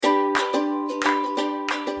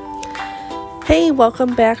Hey,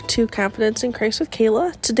 welcome back to Confidence in Christ with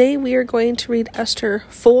Kayla. Today we are going to read Esther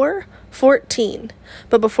 4:14.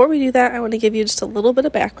 But before we do that, I want to give you just a little bit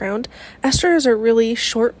of background. Esther is a really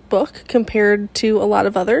short book compared to a lot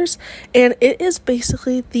of others, and it is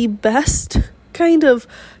basically the best kind of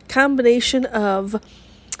combination of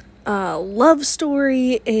love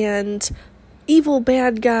story and evil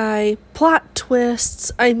bad guy, plot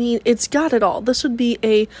twists. I mean, it's got it all. This would be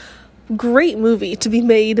a great movie to be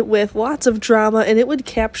made with lots of drama, and it would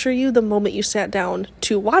capture you the moment you sat down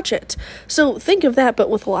to watch it. So think of that, but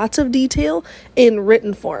with lots of detail in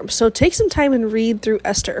written form. So take some time and read through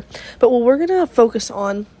Esther. But what we're going to focus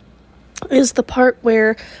on is the part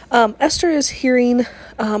where Esther is hearing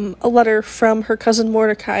a letter from her cousin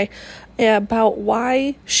Mordecai about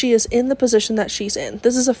why she is in the position that she's in.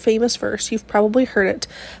 This is a famous verse. You've probably heard it,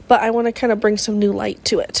 but I want to kind of bring some new light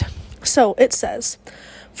to it. So it says,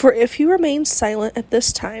 "For if you remain silent at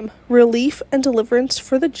this time, relief and deliverance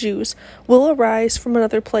for the Jews will arise from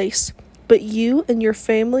another place. But you and your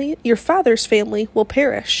family, your father's family, will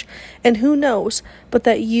perish. And who knows but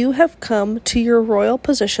that you have come to your royal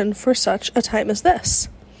position for such a time as this."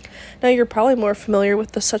 Now, you're probably more familiar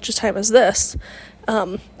with the such a time as this,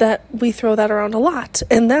 that we throw that around a lot.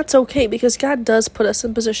 And that's okay, because God does put us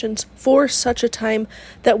in positions for such a time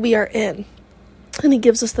that we are in. And he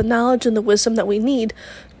gives us the knowledge and the wisdom that we need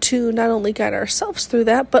to not only guide ourselves through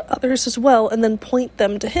that, but others as well, and then point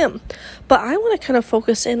them to him. But I want to kind of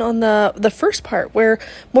focus in on the first part where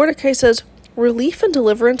Mordecai says, relief and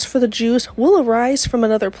deliverance for the Jews will arise from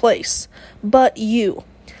another place, but you.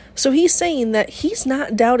 So he's saying that he's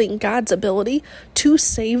not doubting God's ability to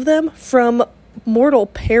save them from mortal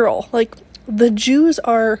peril. Like, the Jews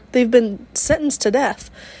they've been sentenced to death.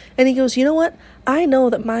 And he goes, you know what? I know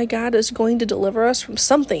that my God is going to deliver us from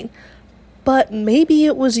something, but maybe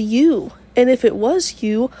it was you. And if it was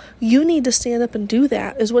you, you need to stand up and do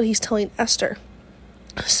that, is what he's telling Esther.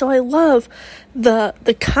 So I love the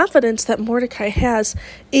confidence that Mordecai has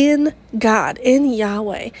in God, in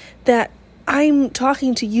Yahweh, that I'm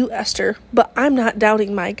talking to you, Esther, but I'm not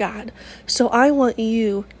doubting my God. So I want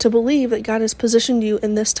you to believe that God has positioned you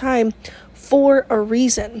in this time for a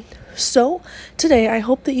reason. So today, I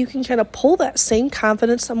hope that you can kind of pull that same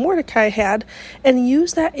confidence that Mordecai had and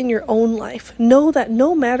use that in your own life. Know that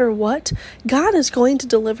no matter what, God is going to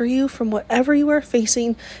deliver you from whatever you are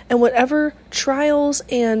facing and whatever trials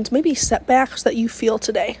and maybe setbacks that you feel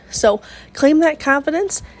today. So claim that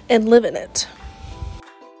confidence and live in it.